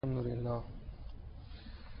الحمد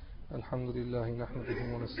لله نحمده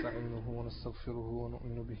ونستعينه ونستغفره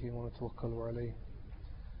ونؤمن به ونتوكل عليه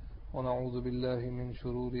ونعوذ بالله من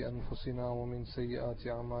شرور أنفسنا ومن سيئات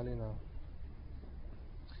أعمالنا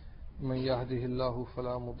من يهده الله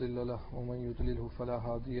فلا مضل له ومن يضلله فلا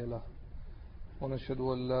هادي له ونشهد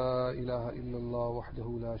أن لا إله إلا الله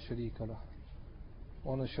وحده لا شريك له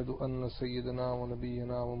ونشهد أن سيدنا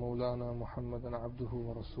ونبينا ومولانا محمدا عبده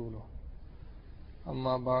ورسوله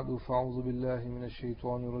أما بعد فأعوذ بالله من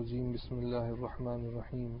الشيطان الرجيم بسم الله الرحمن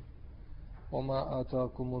الرحيم وما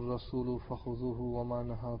آتاكم الرسول فخذوه وما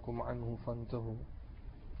نهاكم عنه فانتهوا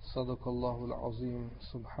صدق الله العظيم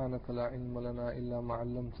سبحانك لا علم لنا إلا ما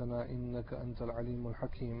علمتنا إنك أنت العليم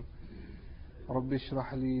الحكيم رب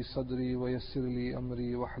اشرح لي صدري ويسر لي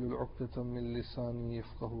أمري واحلل عقدة من لساني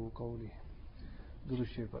يفقه قولي درود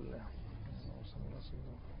شریف الله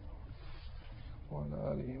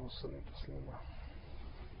وعلى آله وسلم تسليما.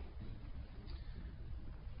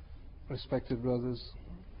 Respected brothers,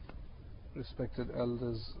 respected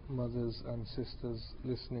elders, mothers and sisters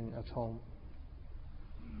listening at home.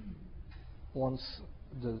 Once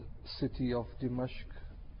the city of Dimashq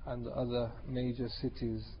and the other major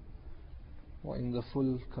cities were in the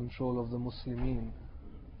full control of the Muslimin,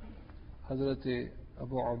 Hazrat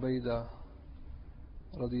Abu Ubaidah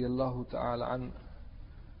radiyallahu ta'ala an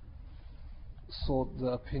sought the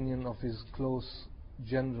opinion of his close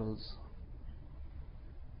generals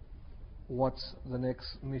what the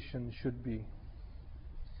next mission should be.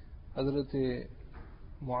 Hazrat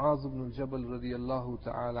Muaz ibn al-Jabal radiyallahu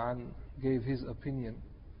ta'ala an gave his opinion,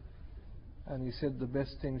 and he said the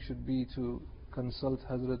best thing should be to consult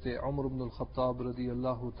Hazrat Umar ibn al-Khattab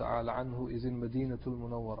radiyallahu ta'ala an, who is in Madinatul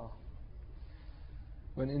Munawwara.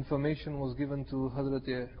 When information was given to Hazrat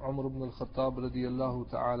Umar ibn al-Khattab radiyallahu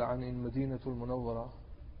ta'ala an in Madinatul Munawwara,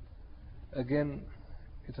 again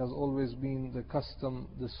it has always been the custom,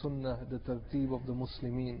 the sunnah, the tartib of the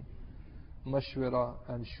Muslimin. Mashwara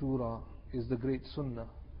and shura is the great sunnah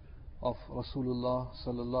of Rasulullah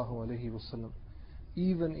sallallahu alayhi wasallam.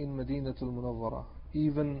 Even in Madinatul Munawwara,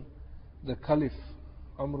 even the Caliph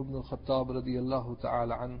Umar ibn al-Khattab radiyallahu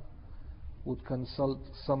ta'ala an would consult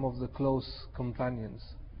some of the close companions,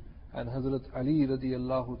 and Hazrat Ali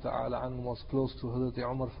radiyallahu ta'ala an was close to Hazrat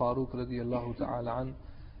Umar Farooq radiyallahu ta'ala an,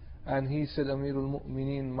 and he said, Amirul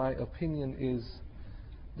Mu'mineen, my opinion is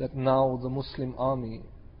that now the Muslim army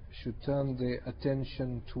should turn their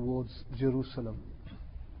attention towards Jerusalem,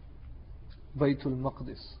 Baytul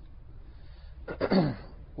Maqdis.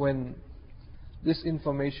 When this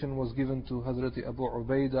information was given to Hazrat Abu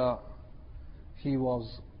Ubaidah, he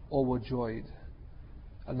was overjoyed,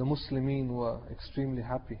 and the Muslimin were extremely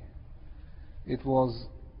happy. It was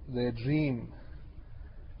their dream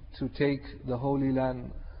to take the Holy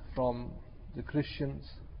Land from the Christians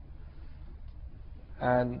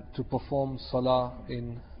and to perform Salah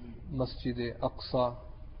in Masjid Aqsa,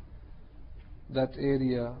 that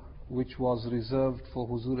area which was reserved for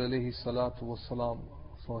Huzur alayhi salatu wasalam,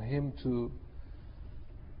 for him to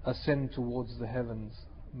ascend towards the heavens,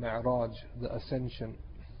 Mi'raj, the ascension.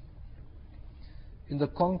 In the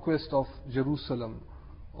conquest of Jerusalem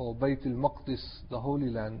or Bayt al-Maqdis, the Holy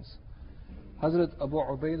Lands, Hazrat Abu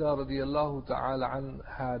Ubaidah radiyallahu ta'ala an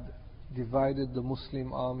had divided the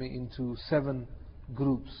Muslim army into 7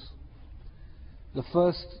 groups. The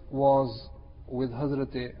first was with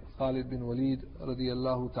Hazrat Khalid bin Walid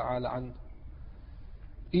radiyallahu ta'ala an.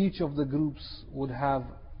 Each of the groups would have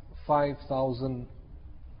 5,000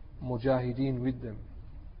 mujahideen with them.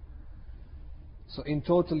 So in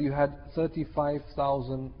total you had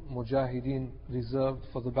 35,000 mujahideen reserved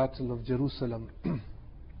for the Battle of Jerusalem.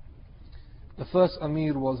 The first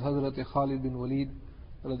Amir was Hazrat Khalid bin Walid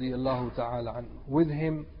radiyallahu ta'ala an. With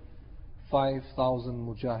him 5,000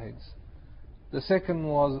 mujahids. The second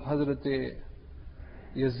was Hazrat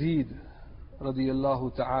Yazid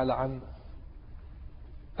radiyallahu ta'ala an,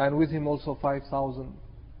 and with him also 5,000.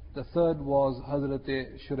 The third was Hazrat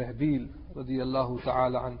Shurahbil radiyallahu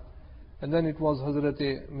ta'ala an. And then it was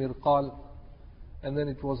Hazrat Mirqal, and then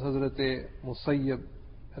it was Hazrat Musayyab,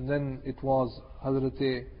 and then it was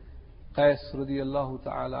Hazrat Qais radiyallahu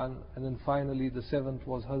ta'ala an, and then finally the 7th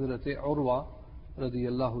was Hazrat Urwa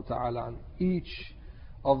radiyallahu ta'ala an. Each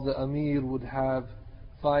of the Amir would have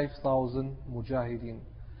 5,000 mujahideen.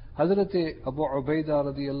 Hazrat Abu Ubaidah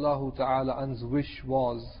radiyallahu ta'ala an's wish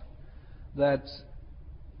was that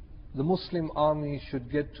the Muslim army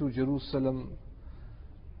should get to Jerusalem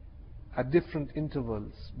at different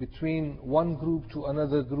intervals. Between one group to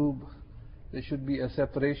another group there should be a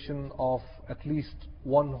separation of at least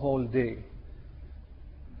one whole day.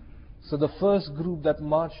 So the first group that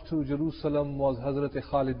marched to Jerusalem was Hazrat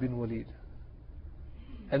Khalid bin Walid.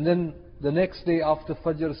 And then the next day after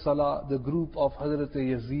Fajr Salah, the group of Hazrat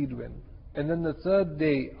Yazid went. And then the third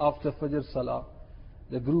day after Fajr Salah,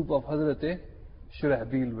 the group of Hazrat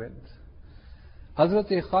Shurahbil went.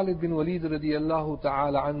 Hazrat Khalid bin Walid radiallahu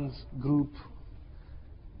ta'ala an's group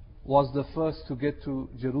was the first to get to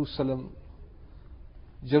Jerusalem.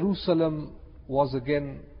 Jerusalem was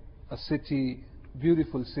again a city,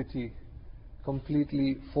 beautiful city,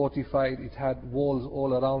 completely fortified. It had walls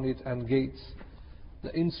all around it and gates.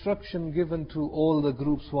 The instruction given to all the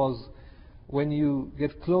groups was, when you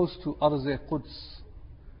get close to Arz-e Quds,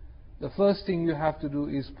 the first thing you have to do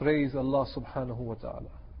is praise Allah subhanahu wa ta'ala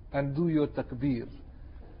and do your takbir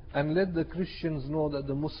and let the Christians know that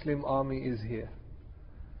the Muslim army is here.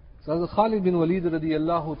 So Hazrat Khalid bin Walid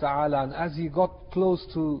radiallahu ta'ala, and as he got close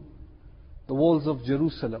to the walls of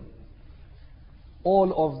Jerusalem,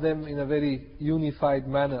 all of them in a very unified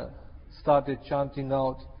manner started chanting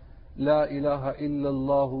out, La ilaha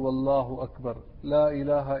illallah wallahu akbar, La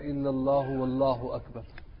ilaha illallah wallahu akbar.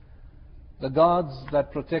 The guards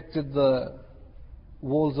that protected the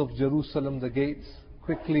walls of Jerusalem, the gates,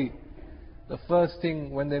 quickly, the first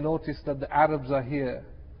thing when they noticed that the Arabs are here,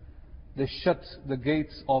 they shut the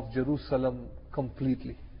gates of Jerusalem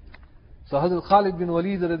completely. So Hazrat Khalid bin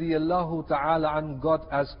Walid radiallahu ta'ala an got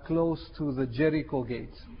as close to the Jericho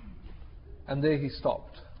gate, and there he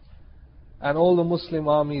stopped. And all the Muslim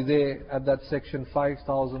army there at that section,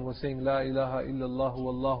 5,000, were saying La ilaha illallah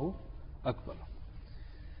wallahu akbar.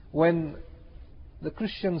 When the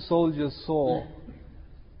Christian soldiers saw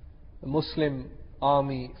the Muslim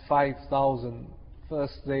army 5,000,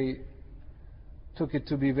 first they took it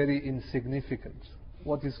to be very insignificant.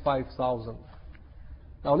 What is 5,000?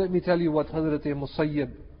 Now let me tell you what Hazrat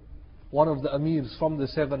Musayyib, one of the Amirs from the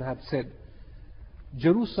seven, had said.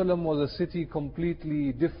 Jerusalem was a city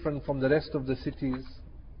completely different from the rest of the cities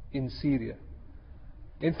in Syria.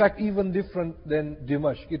 In fact, even different than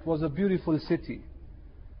Dimashq. It was a beautiful city,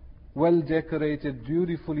 well decorated,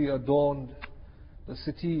 beautifully adorned. The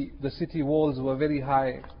city walls were very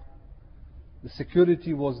high. The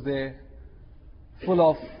security was there, full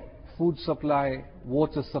of food supply,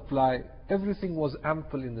 water supply. Everything was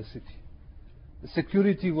ample in the city. The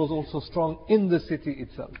security was also strong in the city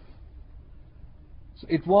itself. So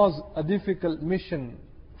it was a difficult mission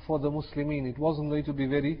for the Muslimin. It wasn't going to be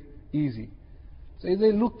very easy. So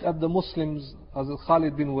they looked at the Muslims, as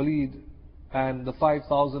Khalid bin Walid and the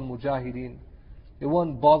 5,000 Mujahideen. They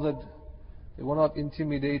weren't bothered. They were not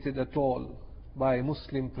intimidated at all by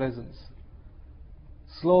Muslim presence.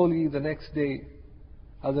 Slowly the next day,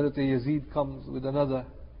 Hazrat Yazid comes with another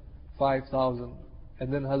 5,000,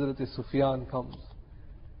 and then Hazrat Sufyan comes.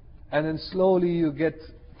 And then slowly you get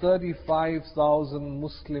 35,000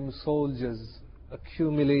 Muslim soldiers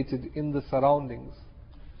accumulated in the surroundings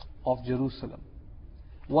of Jerusalem.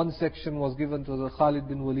 One section was given to the Khalid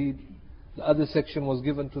bin Walid, the other section was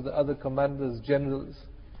given to the other commanders, generals,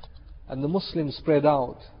 and the Muslims spread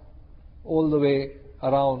out all the way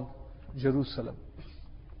around Jerusalem.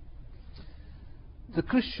 The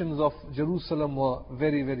Christians of Jerusalem were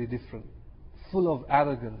very, very different, full of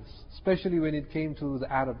arrogance, especially when it came to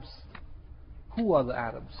the Arabs. Who are the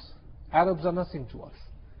Arabs? Arabs are nothing to us.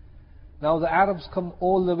 Now the Arabs come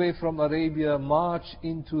all the way from Arabia, march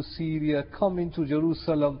into Syria, come into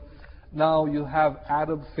Jerusalem. Now you have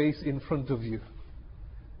Arab face in front of you.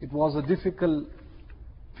 It was a difficult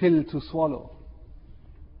pill to swallow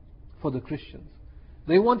for the Christians.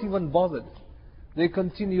 They weren't even bothered. They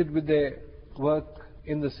continued with their work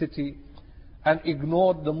in the city and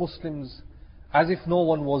ignored the Muslims as if no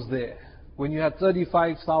one was there. When you had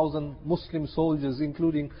 35,000 Muslim soldiers,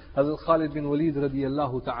 including Hazrat Khalid bin Walid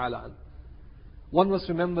radiallahu ta'ala. One must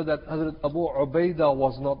remember that Hazrat Abu Ubaidah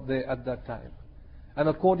was not there at that time. And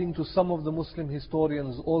according to some of the Muslim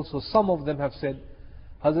historians also, some of them have said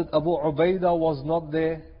Hazrat Abu Ubaidah was not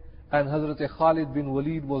there and Hazrat Khalid bin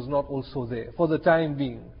Walid was not also there for the time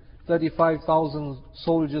being. 35,000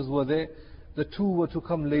 soldiers were there. The two were to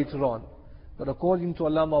come later on. But according to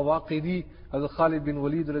Allama Waqidi, Hazrat Khalid bin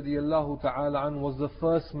Walid radiallahu ta'ala an was the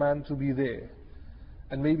first man to be there.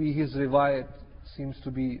 And maybe his riwayat seems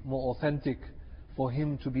to be more authentic for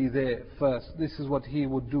him to be there first. This is what he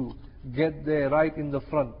would do. Get there right in the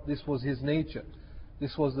front. This was his nature.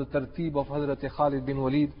 This was the tartib of Hazrat Khalid bin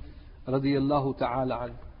Walid radiallahu ta'ala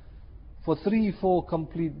an. For 3-4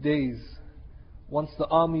 complete days, once the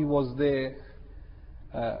army was there,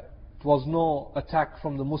 it was no attack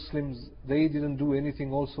from the Muslims. They didn't do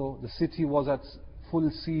anything also. The city was at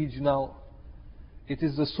full siege now. It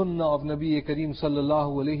is the sunnah of Nabi Kareem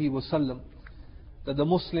sallallahu alayhi wasallam that the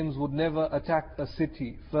Muslims would never attack a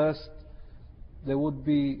city. First, there would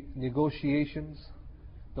be negotiations.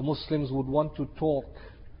 The Muslims would want to talk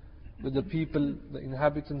with the people, the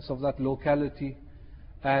inhabitants of that locality,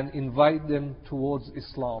 and invite them towards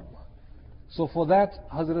Islam. So for that,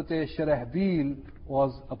 Hazrat Shurahbil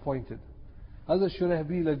was appointed. Hazrat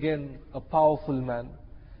Shurahbil, again, a powerful man.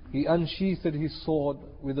 He unsheathed his sword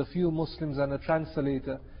with a few Muslims and a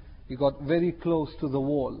translator. He got very close to the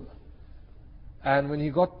wall. And when he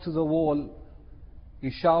got to the wall,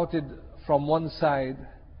 he shouted from one side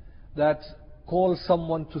that, "Call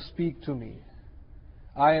someone to speak to me.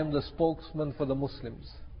 I am the spokesman for the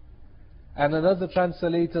Muslims." And another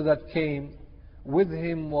translator that came, with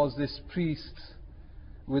him was this priest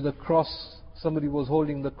with a cross. Somebody was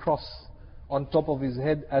holding the cross on top of his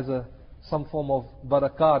head as some form of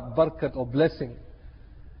barakat or blessing.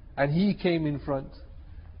 And he came in front.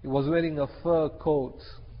 He was wearing a fur coat.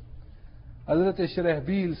 Hazrat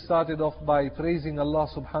Shurahbil started off by praising Allah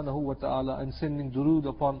subhanahu wa ta'ala and sending durood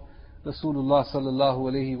upon Rasulullah sallallahu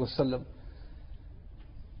alayhi wa sallam.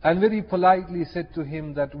 And very politely said to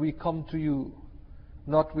him that we come to you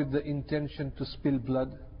not with the intention to spill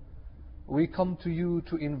blood. We come to you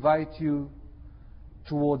to invite you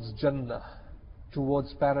towards Jannah,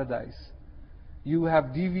 towards paradise. You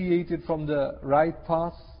have deviated from the right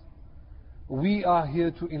path. We are here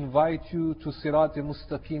to invite you to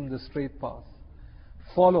Sirat-e-Mustaqim, the straight path.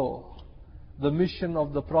 Follow the mission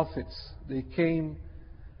of the prophets. They came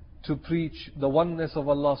to preach the oneness of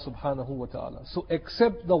Allah subhanahu wa ta'ala. So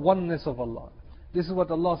accept the oneness of Allah. This is what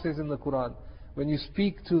Allah says in the Quran. When you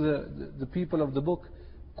speak to the people of the book,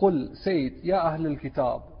 قُلْ, say it, Ya Ahl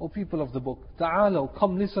al-Kitab, O people of the book, ta'alaw,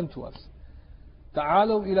 come listen to us.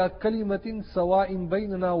 Ta'alaw ila kalimatin sawa'in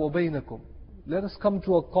baynana wa baynakum. Let us come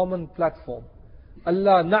to a common platform.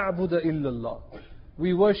 Allah na'buda illallah.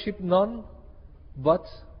 We worship none but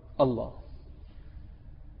Allah.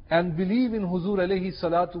 And believe in Huzur alayhi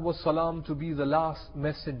salatu was salam to be the last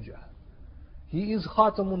messenger. He is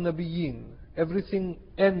Khatamun Nabiyyin. Everything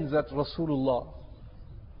ends at Rasulullah.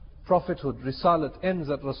 Prophethood, Risalat ends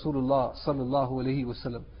at Rasulullah sallallahu alayhi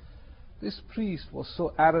wasallam. This priest was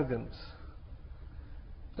so arrogant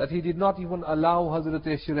that he did not even allow Hazrat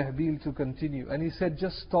Shurahbil to continue. And he said,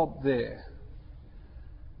 just stop there.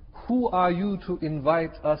 Who are you to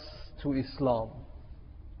invite us to Islam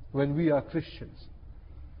when we are Christians?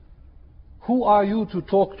 Who are you to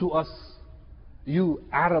talk to us, you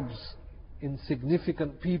Arabs,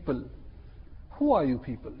 insignificant people? Who are you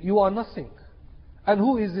people? You are nothing. And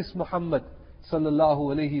who is this Muhammad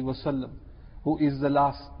sallallahu alayhi wasallam, who is the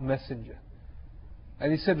last messenger?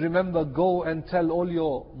 And he said, remember, go and tell all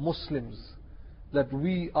your Muslims that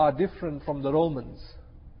we are different from the Romans.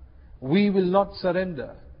 We will not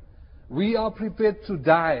surrender. We are prepared to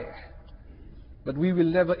die, but we will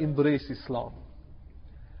never embrace Islam.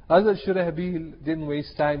 Hazrat Shurahbil didn't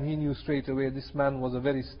waste time. He knew straight away this man was a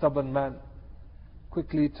very stubborn man.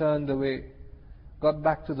 Quickly turned away, got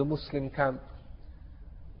back to the Muslim camp,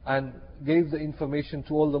 and gave the information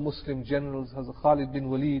to all the Muslim generals, Hazrat Khalid bin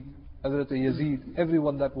Walid, Hazrat Yazid,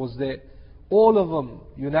 everyone that was there. All of them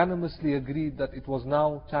unanimously agreed that it was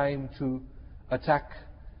now time to attack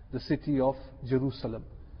the city of Jerusalem.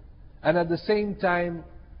 And at the same time,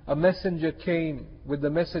 a messenger came with the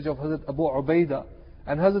message of Hazrat Abu Ubaidah.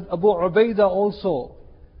 And Hazrat Abu Ubaidah also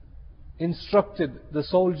instructed the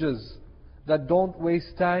soldiers that don't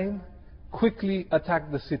waste time, quickly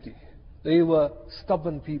attack the city. They were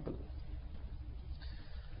stubborn people.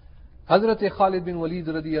 Hazrat Khalid bin Walid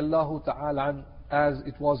radiyallahu ta'ala an, as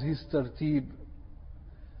it was his tartib,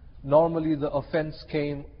 normally the offense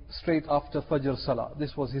came straight after Fajr Salah.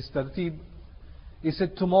 This was his tartib. He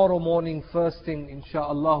said, tomorrow morning, first thing,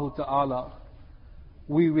 insha'Allah ta'ala,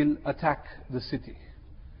 we will attack the city.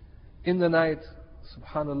 In the night,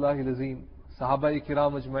 subhanallah al-azim, Sahaba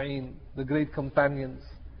kiram ajma'een, the great companions,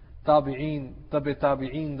 tabi'een,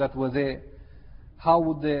 tabi'een that were there, how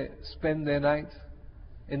would they spend their night?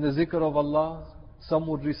 In the zikr of Allah, some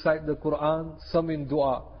would recite the Quran, some in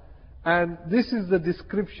dua. And this is the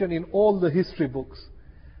description in all the history books,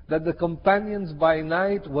 that the companions by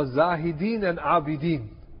night were zahideen and abideen.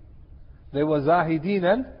 They were zahideen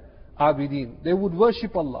and abideen. They would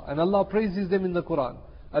worship Allah, and Allah praises them in the Quran.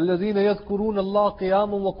 الَّذِينَ يَذْكُرُونَ اللَّهَ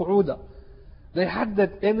قِيَامًا وَقُعُودًا. They had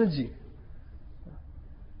that energy.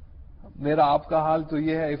 Mera aapka haal to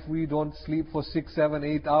ye hai, if we don't sleep for 6, 7,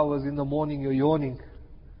 8 hours, in the morning you're yawning.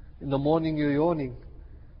 In the morning you're yawning.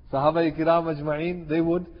 Sahaba kiram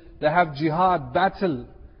ajma'een, they have jihad, battle,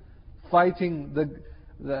 fighting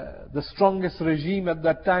the strongest regime at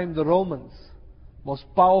that time, the Romans. Most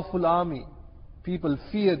powerful army. People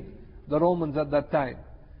feared the Romans at that time.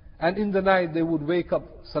 And in the night they would wake up,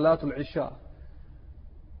 Salatul Isha.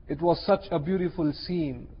 It was such a beautiful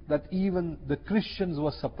scene that even the Christians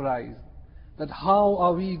were surprised. That how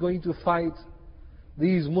are we going to fight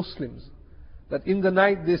these Muslims? That in the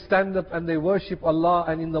night they stand up and they worship Allah,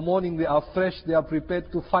 and in the morning they are fresh, they are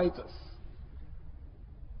prepared to fight us.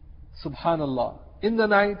 Subhanallah. In the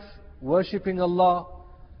night, worshipping Allah,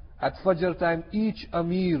 at Fajr time, each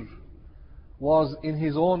Amir was in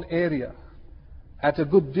his own area, at a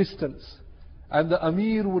good distance, and the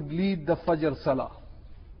Amir would lead the Fajr Salah.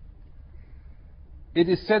 It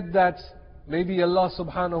is said that maybe Allah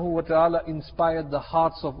subhanahu wa ta'ala inspired the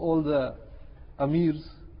hearts of all the Amirs.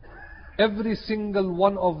 Every single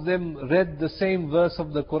one of them read the same verse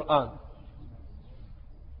of the Quran,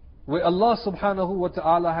 where Allah subhanahu wa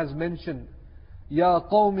ta'ala has mentioned, يا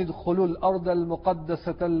قوم ادخلوا الأرض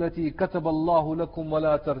المقدسة التي كتب الله لكم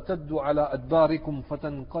ولا ترتدوا على أدباركم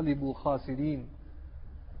فتنقلبوا خاسرين.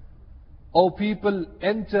 O people,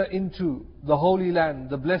 enter into the Holy Land,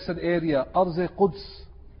 the blessed area, Arz-e-Quds.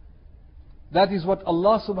 That is what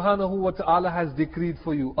Allah subhanahu wa ta'ala has decreed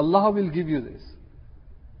for you. Allah will give you this.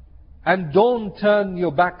 And don't turn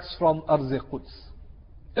your backs from Arz-e-Quds.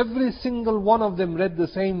 Every single one of them read the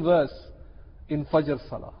same verse in Fajr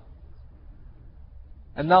Salah.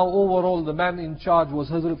 And now overall the man in charge was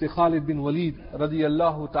Hazrat Khalid bin Walid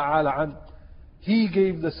radiyallahu ta'ala an. He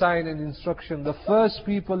gave the sign and instruction. The first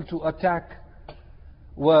people to attack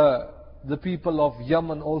were the people of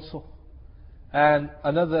Yemen also. And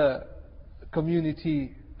another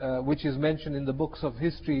community which is mentioned in the books of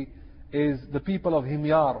history is the people of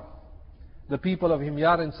Himyar. The people of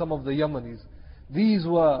Himyar and some of the Yemenis. These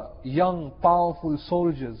were young, powerful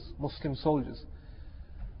soldiers, Muslim soldiers.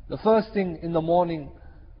 The first thing in the morning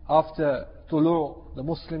after Tulu', the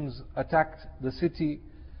Muslims attacked the city,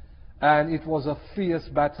 and it was a fierce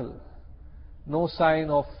battle. No sign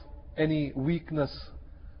of any weakness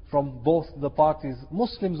from both the parties.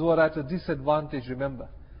 Muslims were at a disadvantage, remember.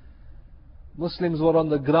 Muslims were on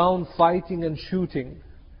the ground fighting and shooting.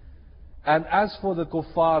 And as for the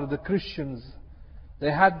kuffar, the Christians,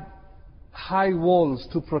 they had high walls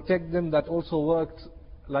to protect them that also worked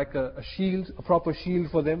like a shield, a proper shield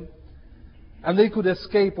for them. And they could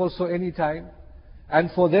escape also any time.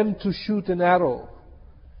 And for them to shoot an arrow,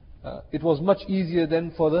 it was much easier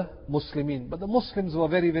than for the Muslimin. But the Muslims were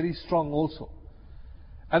very, very strong also.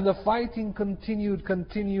 And the fighting continued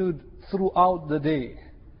throughout the day.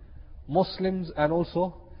 Muslims and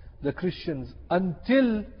also the Christians,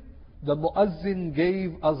 until the Muazzin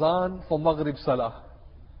gave Azan for Maghrib Salah,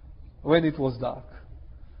 when it was dark.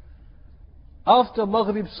 After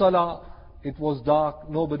Maghrib Salah, it was dark,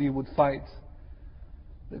 nobody would fight.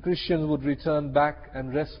 The Christians would return back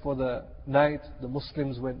and rest for the night. The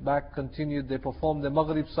Muslims went back, continued, they performed the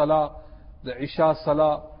Maghrib Salah, the Isha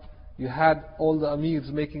Salah. You had all the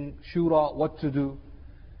Amirs making shura what to do.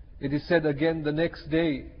 It is said again the next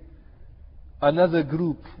day, another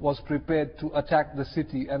group was prepared to attack the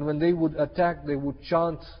city. And when they would attack, they would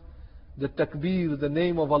chant the takbir, the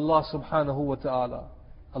name of Allah subhanahu wa ta'ala.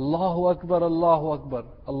 Allahu Akbar, Allahu Akbar,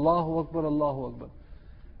 Allahu Akbar, Allahu Akbar.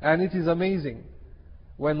 And it is amazing.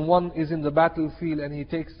 When one is in the battlefield and he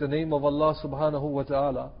takes the name of Allah subhanahu wa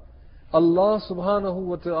ta'ala, Allah subhanahu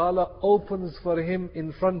wa ta'ala opens for him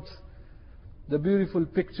in front the beautiful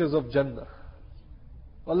pictures of Jannah.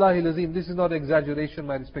 Wallahi lazim, this is not exaggeration,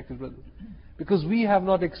 my respected brothers. Because we have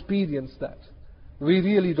not experienced that. We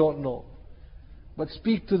really don't know. But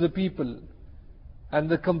speak to the people and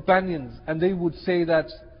the companions, and they would say that,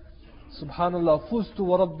 Subhanallah, Fuztu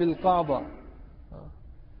wa Rabbil Kaaba.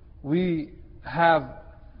 We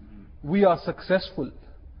are successful.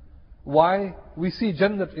 Why? We see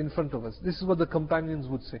Jannat in front of us. This is what the companions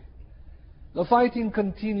would say. The fighting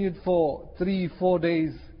continued for 3-4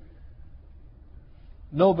 days.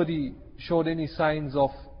 Nobody showed any signs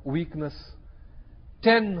of weakness.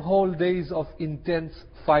 10 whole days of intense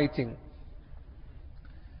fighting.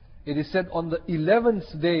 It is said on the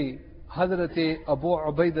 11th day, Hazrat Abu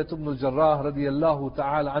Ubaidah ibn al-Jarrah radiyallahu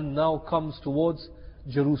ta'ala an now comes towards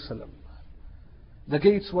Jerusalem. The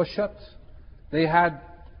gates were shut. They had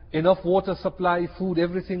enough water supply, food,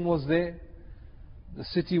 everything was there. The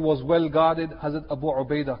city was well guarded. Hazrat Abu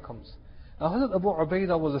Ubaidah comes. Now Hazrat Abu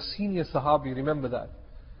Ubaidah was a senior Sahabi, remember that.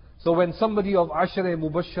 So when somebody of Ashara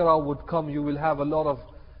Mubashara would come, you will have a lot of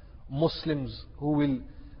Muslims who will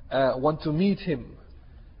want to meet him.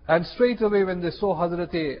 And straight away when they saw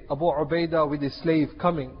Hazrat Abu Ubaidah with his slave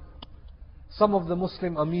coming, some of the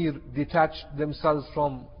Muslim Amir detached themselves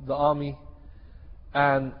from the army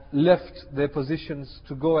and left their positions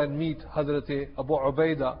to go and meet Hazrat Abu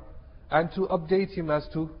Ubaidah and to update him as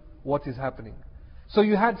to what is happening. So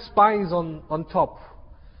you had spies on top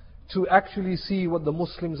to actually see what the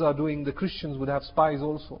Muslims are doing. The Christians would have spies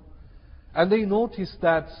also. And they noticed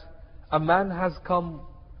that a man has come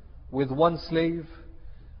with one slave,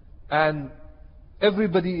 and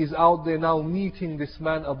everybody is out there now meeting this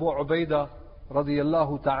man, Abu Ubaidah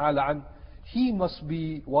radiyallahu ta'ala an. He must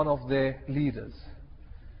be one of their leaders.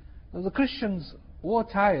 Now the Christians were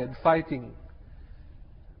tired fighting.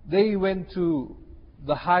 They went to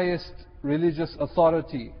the highest religious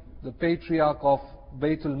authority, the patriarch of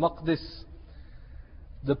Baytul Maqdis,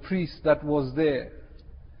 the priest that was there.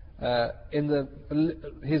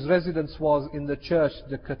 His residence was in the church,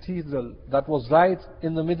 the cathedral that was right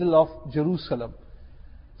in the middle of Jerusalem.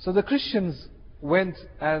 So the Christians went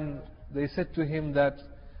and they said to him that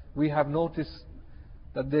we have noticed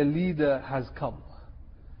that their leader has come.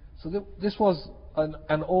 So this was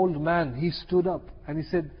an old man. He stood up and he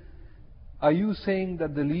said, are you saying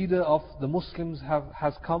that the leader of the Muslims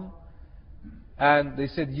has come? And they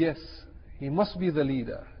said, yes, he must be the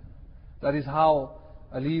leader. That is how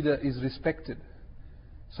a leader is respected.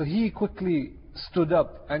 So he quickly stood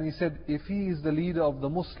up and he said, if he is the leader of the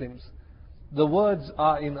Muslims, the words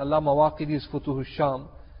are in Allama Waqidi's Futuh al-Sham.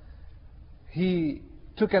 He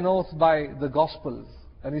took an oath by the Gospels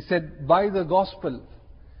and he said, by the Gospel,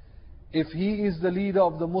 if he is the leader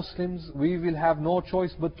of the Muslims, we will have no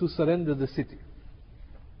choice but to surrender the city.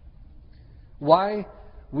 Why?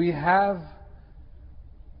 We have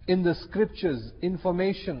in the scriptures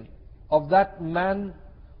information of that man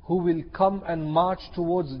who will come and march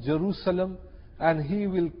towards Jerusalem, and he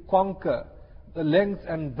will conquer the length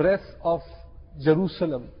and breadth of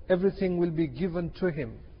Jerusalem. Everything will be given to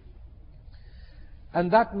him.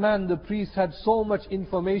 And that man, the priest, had so much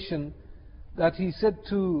information that he said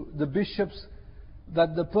to the bishops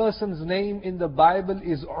that the person's name in the Bible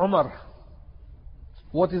is Umar.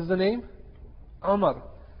 What is the name? Umar.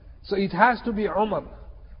 So it has to be Umar.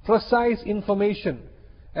 Precise information.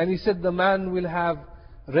 And he said the man will have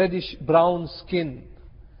reddish brown skin.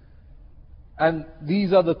 And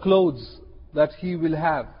these are the clothes that he will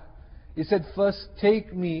have. He said, first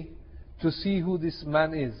take me to see who this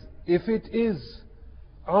man is. If it is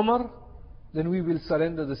Umar, then we will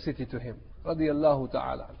surrender the city to him. Radiyallahu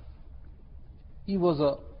ta'ala. He was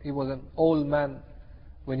an old man.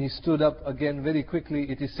 When he stood up again very quickly,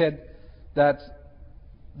 it is said that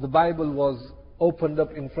the Bible was opened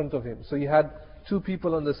up in front of him. So he had two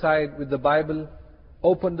people on the side with the Bible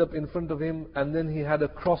opened up in front of him, and then he had a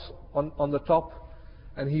cross on the top,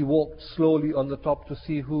 and he walked slowly on the top to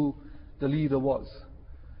see who the leader was.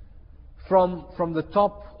 From the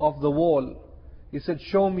top of the wall, he said,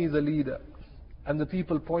 show me the leader. And the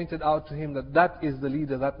people pointed out to him that is the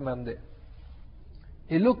leader, that man there.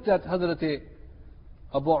 He looked at Hazrat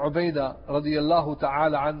Abu Ubaidah radiyallahu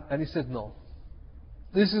ta'ala an, and he said, no,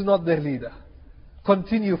 this is not their leader.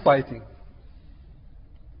 Continue fighting.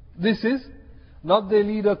 This is not their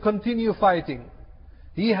leader. Continue fighting.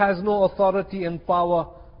 He has no authority and power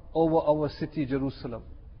over our city, Jerusalem.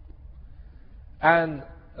 And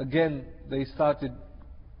again, they started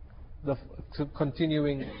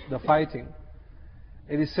continuing the fighting.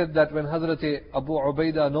 It is said that when Hazrat Abu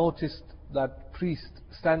Ubaidah noticed that priest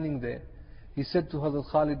standing there, he said to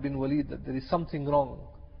Hazrat Khalid bin Walid that there is something wrong.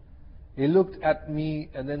 He looked at me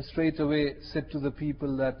and then straight away said to the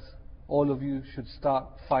people that all of you should start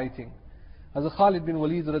fighting. Hazrat Khalid bin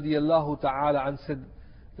Walid radiyallahu ta'ala and said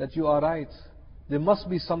that you are right. There must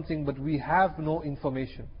be something, but we have no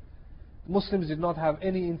information. Muslims did not have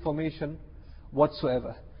any information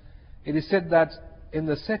whatsoever. It is said that in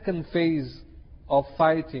the second phase of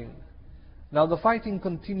fighting, now the fighting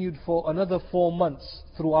continued for another 4 months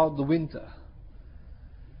throughout the winter.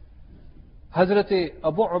 Hazrat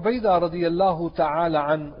Abu Ubaidah radiyallahu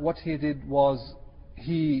ta'ala an, what he did was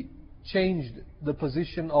he changed the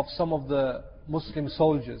position of some of the Muslim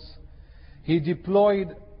soldiers. He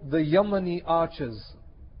deployed the Yemeni archers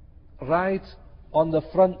right on the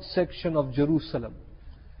front section of Jerusalem.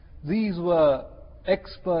 These were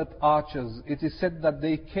expert archers. It is said that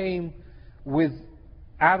they came with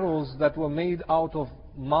arrows that were made out of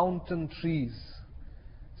mountain trees,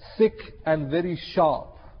 thick and very sharp.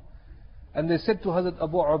 And they said to Hazrat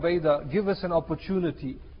Abu Ubaidah, give us an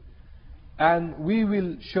opportunity and we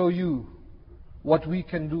will show you what we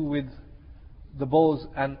can do with the bows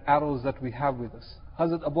and arrows that we have with us.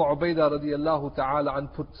 Hazrat Abu Ubaidah radiyallahu ta'ala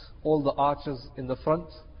and put all the archers in the front,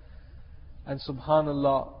 and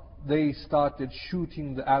subhanallah, they started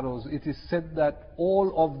shooting the arrows. It is said that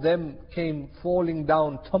all of them came falling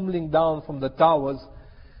down, tumbling down from the towers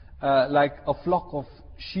like a flock of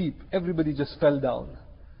sheep. Everybody just fell down.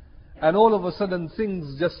 and all of a sudden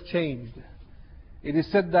things just changed. It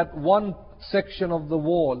is said that one section of the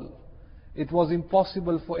wall, it was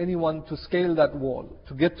impossible for anyone to scale that wall,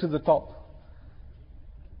 to get to the top.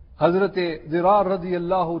 Hazrat Dirar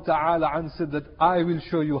radiyallahu ta'ala an said that I will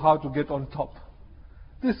show you how to get on top.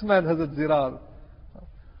 This man, Hazrat Dirar,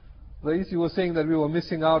 Raisi was saying that we were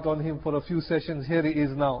missing out on him for a few sessions. Here he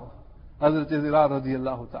is now. Hazrat Dirar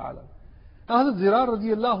radiyallahu ta'ala. Now Hazrat Dirar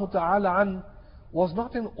radiyallahu ta'ala an was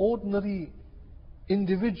not an ordinary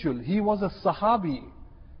individual. He was a Sahabi,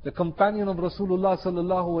 the companion of Rasulullah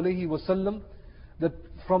sallallahu alayhi wasallam,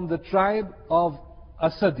 from the tribe of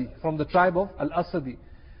Asadi, from the tribe of Al-Asadi.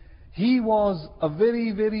 He was a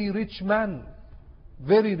very, very rich man.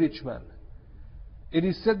 Very rich man. It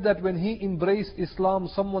is said that when he embraced Islam,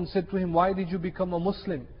 someone said to him, why did you become a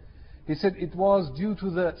Muslim? He said, it was due to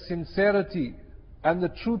the sincerity and the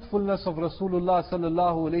truthfulness of Rasulullah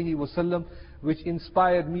sallallahu alayhi wasallam which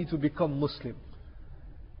inspired me to become Muslim.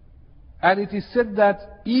 And it is said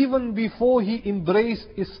that even before he embraced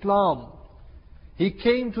Islam, he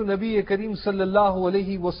came to Nabi Kareem sallallahu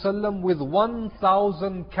alayhi wasallam with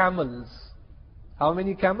 1,000 camels. How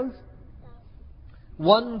many camels?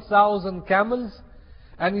 1,000 camels.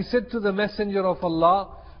 And he said to the Messenger of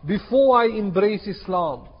Allah, before I embrace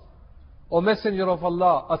Islam, O Messenger of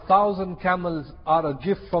Allah, 1,000 camels are a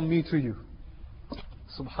gift from me to you.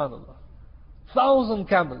 Subhanallah. 1,000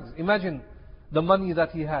 camels. Imagine the money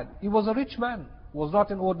that he had. He was a rich man, was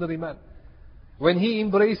not an ordinary man. When he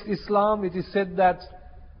embraced Islam, it is said that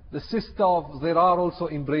the sister of Zirar also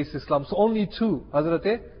embraced Islam. So only two.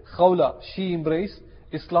 Hazrat Khawla, she embraced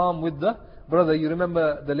Islam with the brother. You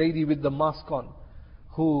remember the lady with the mask on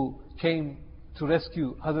who came to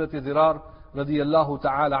rescue Hazrat Zirar radiyallahu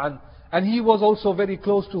ta'ala an. And he was also very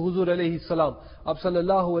close to Huzur alayhi salam.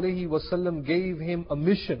 Sallallahu alayhi wasallam gave him a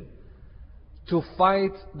mission to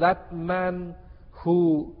fight that man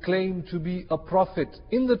who claimed to be a prophet.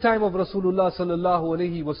 In the time of Rasulullah sallallahu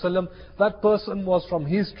alayhi wasallam, that person was from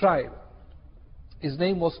his tribe. His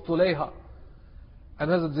name was Tulayha.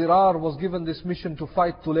 And Hazrat Zirar was given this mission to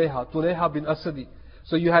fight Tulayha bin Asadi.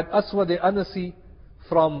 So you had Aswad Anasi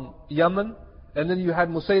from Yemen, and then you had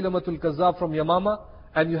Musaylamatul Kazzab from Yamama,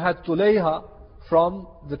 and you had Tulayha from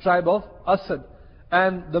the tribe of Asad.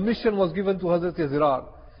 And the mission was given to Hazrat Zirar.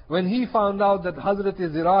 When he found out that Hazrat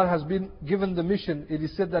Zirar has been given the mission, it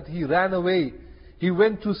is said that he ran away. He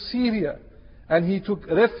went to Syria and he took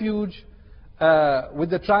refuge with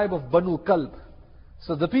the tribe of Banu Kalb.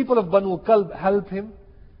 So the people of Banu Kalb helped him.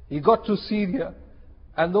 He got to Syria,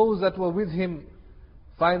 and those that were with him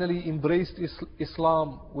finally embraced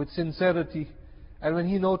Islam with sincerity. And when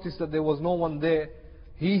he noticed that there was no one there,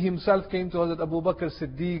 he himself came to Hazrat Abu Bakr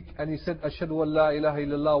Siddiq and he said, Ashhadu an la ilaha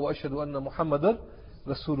illallah wa ashhadu anna Muhammadan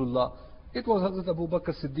Rasulullah. It was Hazrat Abu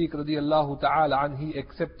Bakr Siddiq radiyallahu ta'ala and he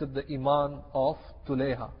accepted the iman of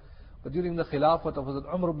Tulayha. But during the Khilafat of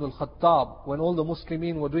Hazrat Umar ibn al-Khattab, when all the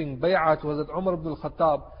Muslimin were doing bay'ah to Hazrat Umar ibn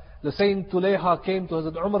al-Khattab, the same Tulayha came to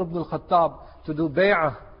Hazrat Umar ibn al-Khattab to do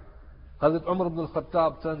bay'ah. Hazrat Umar ibn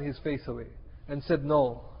al-Khattab turned his face away and said,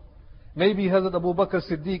 no. Maybe Hazrat Abu Bakr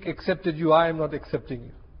Siddiq accepted you, I am not accepting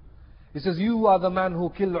you. He says, you are the man who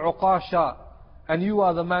killed Uqasha, and you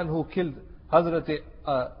are the man who killed Hazrat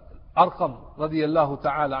Arqam radiyallahu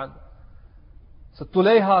ta'ala an. So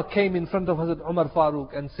Tulayha came in front of Hazrat Umar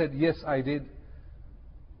Farooq and said, yes, I did.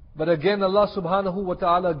 But again Allah subhanahu wa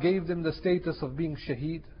ta'ala gave them the status of being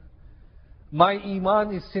shaheed. My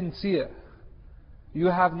iman is sincere. You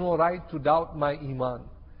have no right to doubt my iman.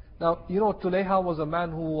 Now, you know, Tulayha was a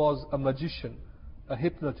man who was a magician, a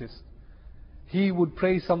hypnotist. He would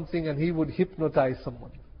pray something and he would hypnotize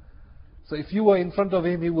someone. So if you were in front of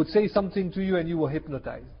him, he would say something to you and you were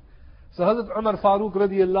hypnotized. So Hazrat Umar Farooq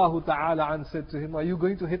radiyallahu ta'ala an said to him, are you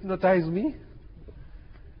going to hypnotize me?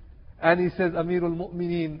 And he says, Amirul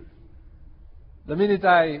Mu'mineen, the minute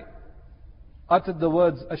I uttered the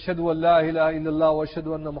words, Ashhadu an la ilaha illallah wa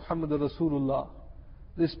ashhadu anna Muhammadan Rasulullah,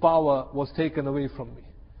 this power was taken away from me.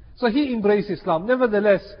 So he embraced Islam.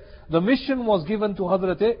 Nevertheless, the mission was given to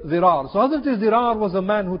Hazrat Zirar. So Hazrat Zirar was a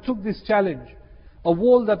man who took this challenge, a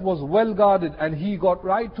wall that was well guarded, and he got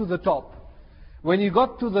right to the top. When he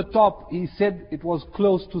got to the top, he said it was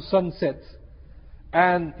close to sunset.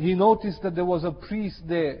 And he noticed that there was a priest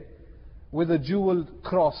there with a jeweled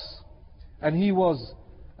cross. And he was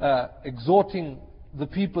exhorting the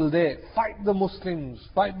people there, fight the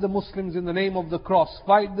Muslims in the name of the cross,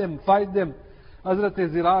 fight them. Hazrat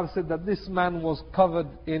Zirar said that this man was covered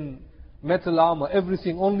in metal armor,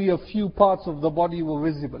 everything, only a few parts of the body were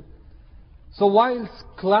visible. So whilst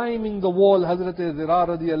climbing the wall, Hazrat Zirar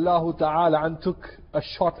radiyallahu ta'ala and took a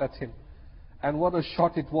shot at him. And what a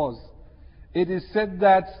shot it was. it is said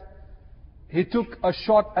that he took a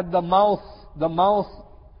shot at the mouth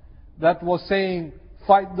that was saying,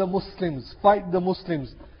 fight the Muslims, fight the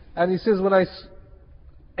Muslims. And he says, when I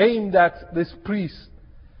aimed at this priest,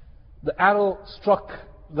 the arrow struck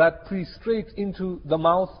that priest straight into the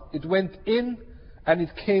mouth. It went in and it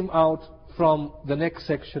came out from the neck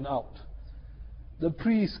section out. The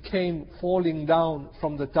priest came falling down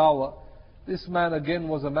from the tower. This man again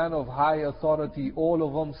was a man of high authority. All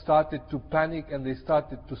of them started to panic and they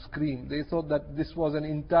started to scream. They thought that this was an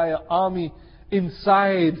entire army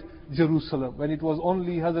inside Jerusalem, when it was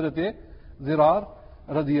only Hazrat Zirar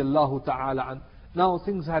radiyallahu ta'ala an. Now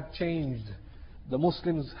things had changed. The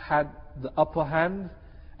Muslims had the upper hand,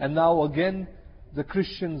 and now again the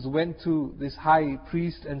Christians went to this high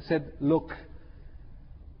priest and said, look,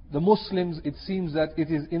 the Muslims, it seems that it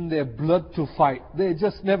is in their blood to fight. They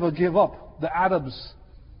just never give up. The Arabs,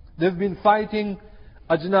 they've been fighting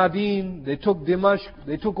Ajnadin, they took Dimashq,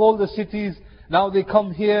 they took all the cities. Now they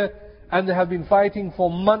come here and they have been fighting for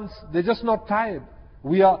months. They're just not tired.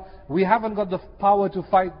 We haven't got the power to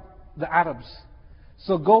fight the Arabs.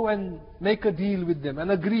 So go and make a deal with them, an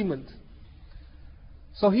agreement.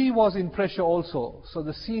 So he was in pressure also. So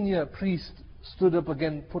the senior priest stood up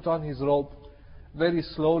again, put on his robe. Very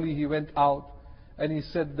slowly he went out and he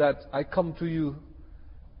said that, I come to you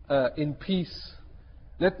in peace.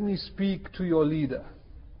 Let me speak to your leader.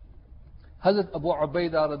 Hazrat Abu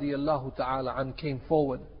Ubaidah radiyallahu ta'ala an came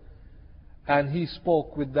forward and he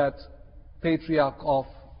spoke with that patriarch of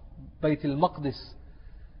Bayt al-Maqdis.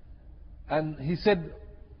 And he said,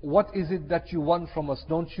 what is it that you want from us?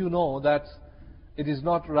 Don't you know that it is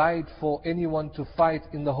not right for anyone to fight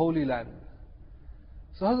in the Holy Land?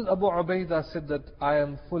 So Hazrat Abu Ubaidah said that I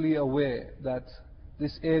am fully aware that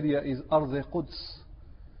this area is Arz Quds,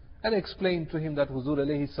 and explained to him that Huzur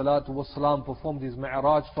alayhi salatu wasalam performed his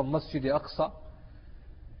Mi'raj from Masjid Aqsa.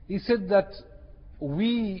 He said that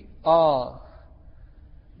we are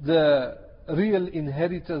the real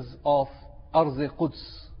inheritors of Arz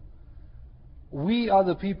Quds. We are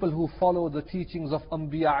the people who follow the teachings of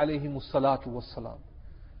Anbiya alayhimus salatu wassalam.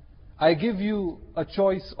 I give you a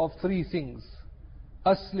choice of three things.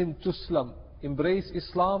 Aslim tuslam, embrace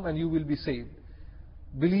Islam and you will be saved.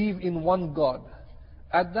 Believe in one God.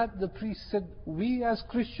 At that the priest said, we as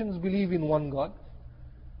Christians believe in one God.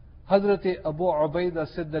 Hazrat Abu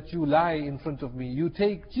Ubaidah said that you lie in front of me. You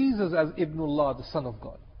take Jesus as Ibnullah, the Son of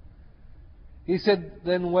God. He said,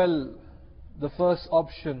 then well, the first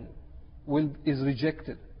option is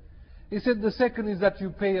rejected. He said, the second is that you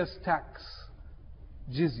pay us tax,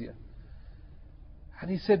 jizya. And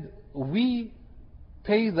he said, we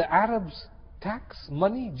pay the Arabs tax,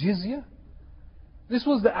 money, jizya? This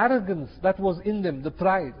was the arrogance that was in them, the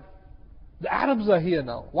pride. The Arabs are here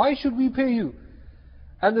now. Why should we pay you?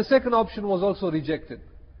 And the second option was also rejected.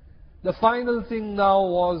 The final thing now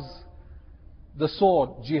was the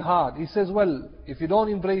sword, jihad. He says, well, if you don't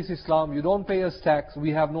embrace Islam, you don't pay us tax,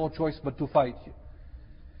 we have no choice but to fight you.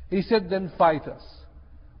 He said, then fight us.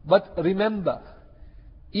 But remember,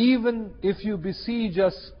 even if you besiege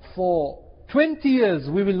us for 20 years,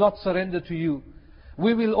 we will not surrender to you.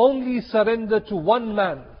 We will only surrender to one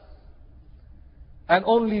man, and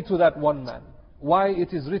only to that one man. Why?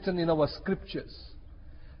 It is written in our scriptures.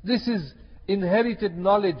 This is inherited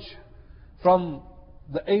knowledge from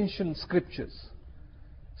the ancient scriptures.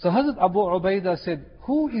 So Hazrat Abu Ubaidah said,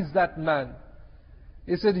 who is that man?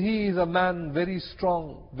 He said, he is a man very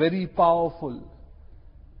strong, very powerful.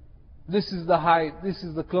 This is the height, this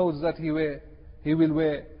is the clothes that he will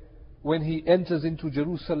wear when he enters into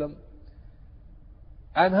Jerusalem.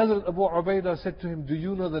 And Hazrat Abu Ubaidah said to him, do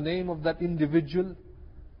you know the name of that individual?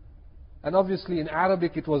 And obviously in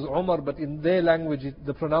Arabic it was Umar, but in their language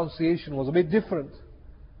the pronunciation was a bit different.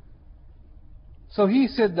 So he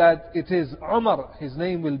said that it is Umar, his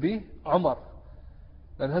name will be Umar.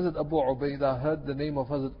 Then Hazrat Abu Ubaidah heard the name of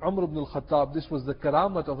Hazrat Umar ibn al-Khattab. This was the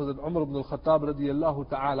karamat of Hazrat Umar ibn al-Khattab radiyallahu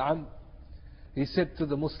ta'ala an. He said to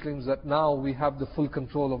the Muslims that now we have the full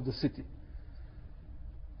control of the city.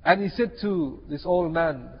 And he said to this old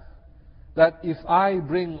man that if I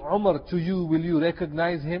bring Umar to you, will you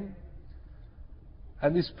recognize him?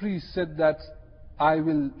 And this priest said that I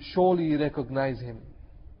will surely recognize him.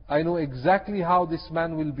 I know exactly how this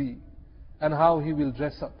man will be and how he will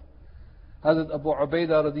dress up. Hazrat Abu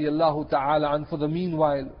Ubaidah radiyallahu ta'ala an, for the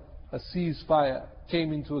meanwhile, a ceasefire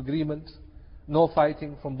came into agreement. No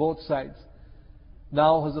fighting from both sides.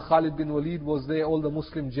 Now Hazrat Khalid bin Walid was there, all the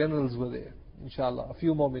Muslim generals were there. Inshallah, a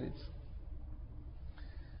few more minutes.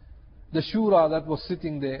 The shura that was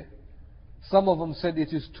sitting there, some of them said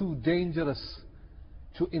it is too dangerous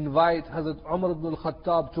to invite Hazrat Umar ibn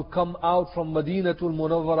al-Khattab to come out from Madinatul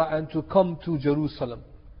Munawwara and to come to Jerusalem.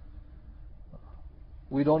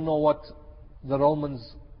 We don't know what the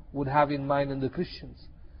Romans would have in mind and the Christians.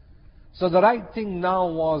 So the right thing now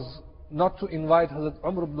was not to invite Hazrat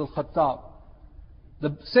Umar ibn al-Khattab.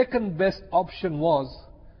 The second best option was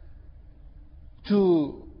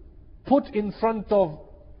to put in front of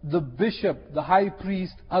the bishop, the high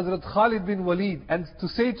priest, Hazrat Khalid bin Walid, and to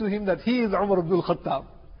say to him that he is Umar ibn al-Khattab.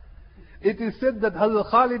 It is said that Hazrat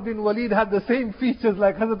Khalid bin Walid had the same features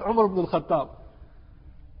like Hazrat Umar ibn al-Khattab.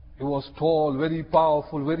 He was tall, very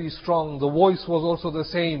powerful, very strong. The voice was also the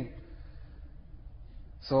same.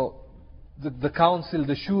 So the council,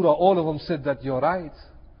 the shura, all of them said that you're right.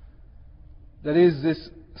 There is this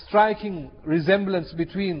striking resemblance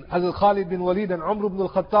between Hazrat Khalid bin Walid and Umar ibn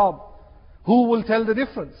al-Khattab. Who will tell the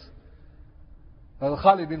difference? Hazrat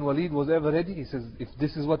Khalid bin Walid was ever ready. He says, if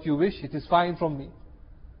this is what you wish, it is fine from me.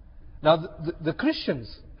 Now the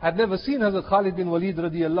Christians had never seen Hazrat Khalid bin Walid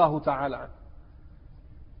radiyallahu ta'ala.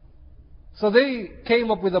 So they came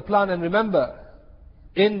up with a plan, and remember,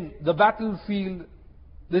 in the battlefield,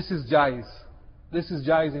 this is jaiz. This is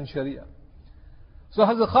jaiz in Sharia. So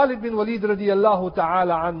Hazrat Khalid bin Walid radiyallahu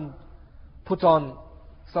ta'ala an put on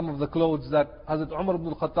some of the clothes that Hazrat Umar ibn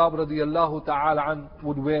al-Khattab radiyallahu ta'ala an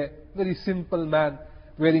would wear. Very simple man,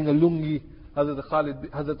 wearing a lungi.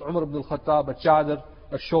 Hazrat Umar ibn al-Khattab, a chadar,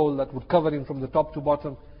 a shawl that would cover him from the top to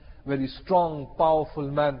bottom. Very strong, powerful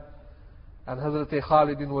man. And Hazrat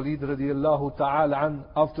Khalid bin Walid radiyallahu ta'ala an,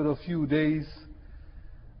 after a few days,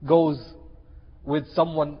 goes with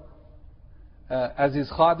someone as his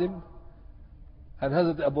khadim. And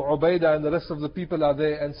Hazrat Abu Ubaidah and the rest of the people are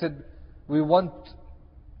there and said, we want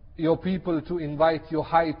your people to invite your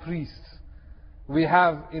high priests. We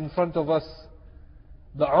have in front of us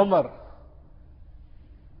the Umar,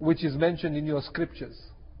 which is mentioned in your scriptures.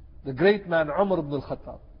 The great man Umar ibn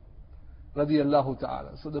al-Khattab radiyallahu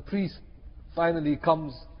ta'ala. So the priest finally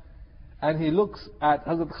comes and he looks at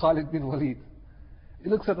Hazrat Khalid bin Walid. He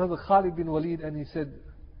looks at Hazrat Khalid bin Walid and he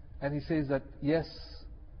says that, yes,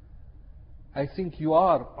 I think you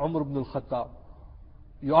are Umar ibn al-Khattab.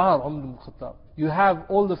 You are Umar ibn al-Khattab. You have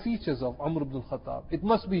all the features of Umar ibn al-Khattab. It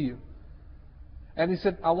must be you. And he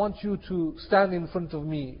said, I want you to stand in front of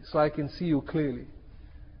me so I can see you clearly.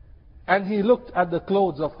 And he looked at the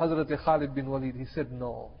clothes of Hazrat Khalid bin Walid. He said,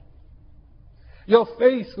 no. Your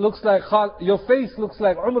face looks like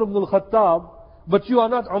Umar ibn al-Khattab, but you are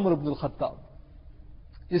not Umar ibn al-Khattab.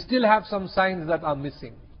 You still have some signs that are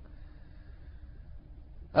missing.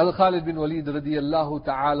 Khalid bin Walid radiyallahu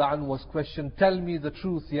ta'ala an was questioned, tell me the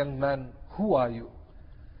truth, young man, who are you?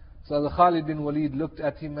 So Khalid bin Walid looked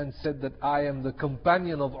at him and said that I am the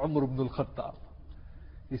companion of Umar ibn al-Khattab.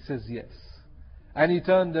 He says, yes. And he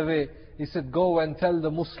turned away. He said, go and tell the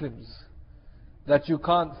Muslims that you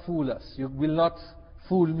can't fool us. You will not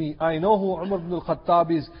fool me. I know who Umar ibn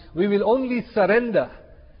al-Khattab is. We will only surrender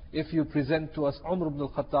if you present to us Umar ibn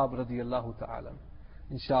al-Khattab radiyallahu ta'ala.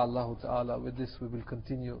 Insha'Allah ta'ala, with this we will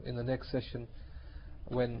continue in the next session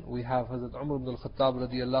when we have Hazrat Umar ibn al-Khattab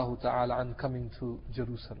radiyallahu ta'ala an coming to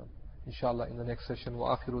Jerusalem. Insha'Allah in the next session.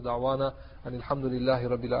 Wa akhiru da'wana and alhamdulillahi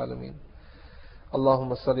rabbil alameen.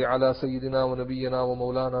 اللهم صل على سيدنا ونبينا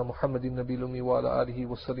ومولانا محمد النبي الأمي وعلى آله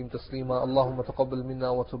وسلم تسليما. اللهم تقبل منا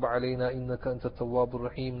وتب علينا إنك أنت التواب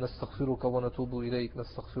الرحيم. نستغفرك ونتوب إليك.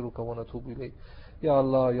 نستغفرك ونتوب إليك. या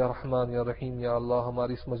अल्लाह या रहमान या रहीम, या अल्लाह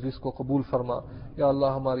हमारी इस मजलिस को कबूल फरमा, या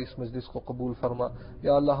अल्लाह हमारी इस मजलिस को कबूल फरमा,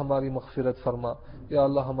 या अल्लाह हमारी मग़फ़िरत फरमा, या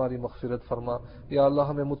अल्लाह हमारी मग़फ़िरत फरमा, या अल्लाह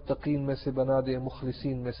हमें मुत्तक़ीन में से बना दे,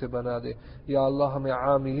 मुख़लिसीन में से बना दे, या अल्लाह हमें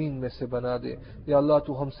आमिलीन में से बना दे, या अल्लाह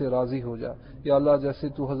तू हमसे राज़ी हो जा, या अल्लाह जैसे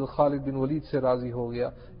तू हज़रत खालिद बिन वलीद से राज़ी हो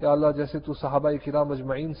गया, या अल्लाह जैसे तू सहाबाए किराम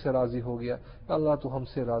अजमईन से राज़ी हो गया, या अल्लाह तू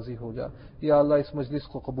हमसे राज़ी हो जा, या अल्लाह इस मजलिस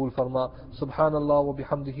को कबूल फरमा. सुब्हानल्लाह व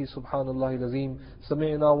बिहम्दिही सुब्हानल्लाहिल अज़ीम.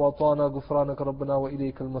 समिअना व अताना गुफ़रानक रब्बना व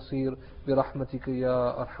इलैकल मसीर बिरहमतिक या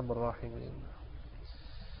अरहमर राहिमीन.